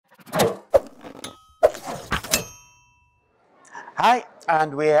Hi,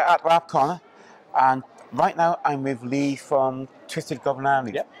 and we're at Larpcon, and right now I'm with Lee from Twisted Goblin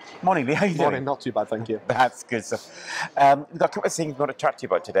Armouries. Yep. Morning, Lee. How you doing? Morning, not too bad, thank you. That's good stuff. We've got a couple of things we want to chat to you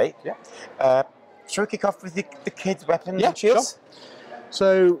about today. Yeah. Shall we kick off with the kids' weapons Yeah, and shields? sure.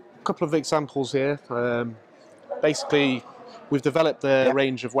 So, a couple of examples here. Basically, we've developed a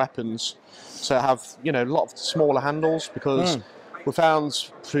range of weapons to have, a lot of smaller handles because we found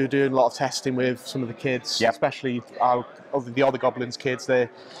through doing a lot of testing with some of the kids, especially the other goblins kids, they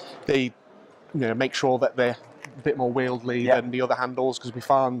make sure that they're a bit more wieldy than the other handles, because we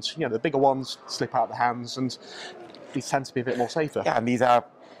found the bigger ones slip out of the hands and these tend to be a bit more safer. Yeah, and these are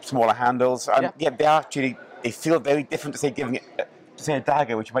smaller handles, and they feel very different to say giving it a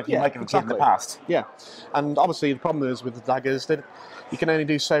dagger, which you might give a kid in the past. Yeah, and obviously the problem is with the daggers that you can only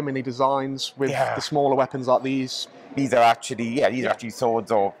do so many designs with the smaller weapons like these. These are actually actually swords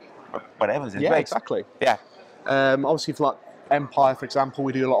or whatever's in place. Exactly. Yeah. Obviously for like Empire, for example,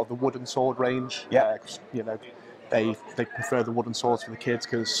 we do a lot of the wooden sword range. Yeah. They prefer the wooden swords for the kids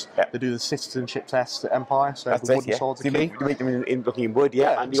because they do the citizenship test at Empire, so that's the wooden swords are key. You make them in wood,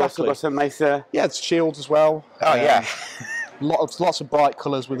 and you also got some nice... it's shields as well. Oh, lots of bright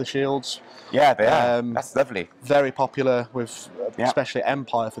colours with the shields. Yeah, they are. That's lovely. Very popular with especially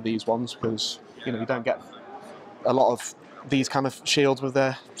Empire for these ones, because you don't get a lot of these kind of shields with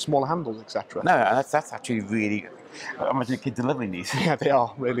their smaller handles, etc. No, that's actually really... I imagine the kids delivering these. Yeah, they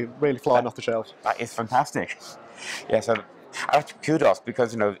are really flying off the shelves. That is fantastic. Yeah, so I have to kudos,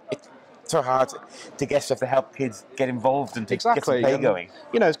 because it's so hard to get stuff to help kids get involved and to get some play going.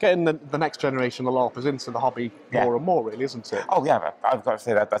 It's getting the next generation of LARPers into the hobby more and more, really, isn't it? Oh yeah, I've got to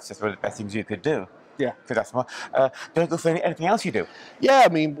say that's just one of the best things you could do. Yeah. Because that's more. Don't go for anything else you do. Yeah, I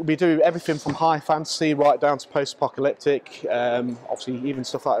mean, we do everything from high fantasy right down to post-apocalyptic. Obviously, even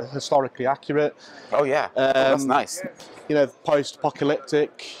stuff like historically accurate. Oh yeah, that's nice.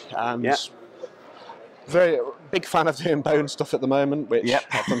 Post-apocalyptic and very big fan of doing bone stuff at the moment, which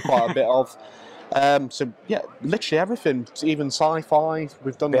I've done quite a bit of. So yeah, literally everything, even sci-fi.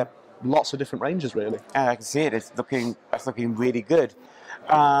 We've done lots of different ranges, really. I can see it. That's looking really good.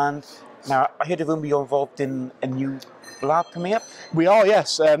 And now I heard that you're involved in a new LARP coming up. We are,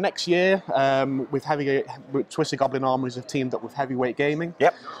 yes. Next year, with Twisted Goblin Armouries have teamed up with Heavyweight Gaming.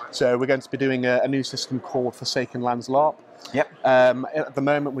 Yep. So we're going to be doing a new system called Forsaken Lands LARP. Yep. At the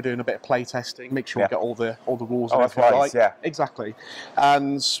moment, we're doing a bit of play testing, make sure we get all the rules and everything right. Yeah. Exactly.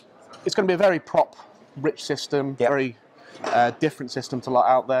 And it's going to be a very prop-rich system, very different system to lot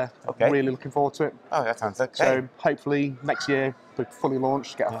out there. Okay. Really looking forward to it. Oh, that sounds okay. So hopefully next year we're fully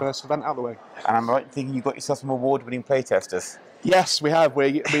launched, get our first event out of the way. And I'm right thinking you've got yourself some award-winning playtesters. Yes, we have.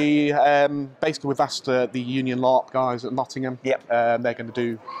 We basically we've asked the Union LARP guys at Nottingham. Yep. They're going to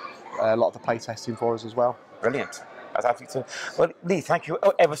do a lot of the play testing for us as well. Brilliant. That's absolutely so. Well, Lee, thank you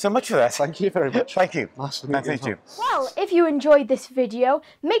ever so much for that. Thank you very much. Thank you. Nice to meet you. Well, if you enjoyed this video,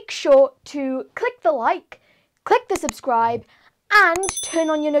 make sure to click the like, click the subscribe, and turn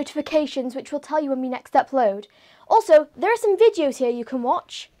on your notifications, which will tell you when we next upload. Also, there are some videos here you can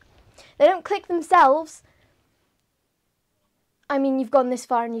watch. They don't click themselves. I mean, you've gone this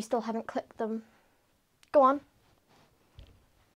far and you still haven't clicked them. Go on.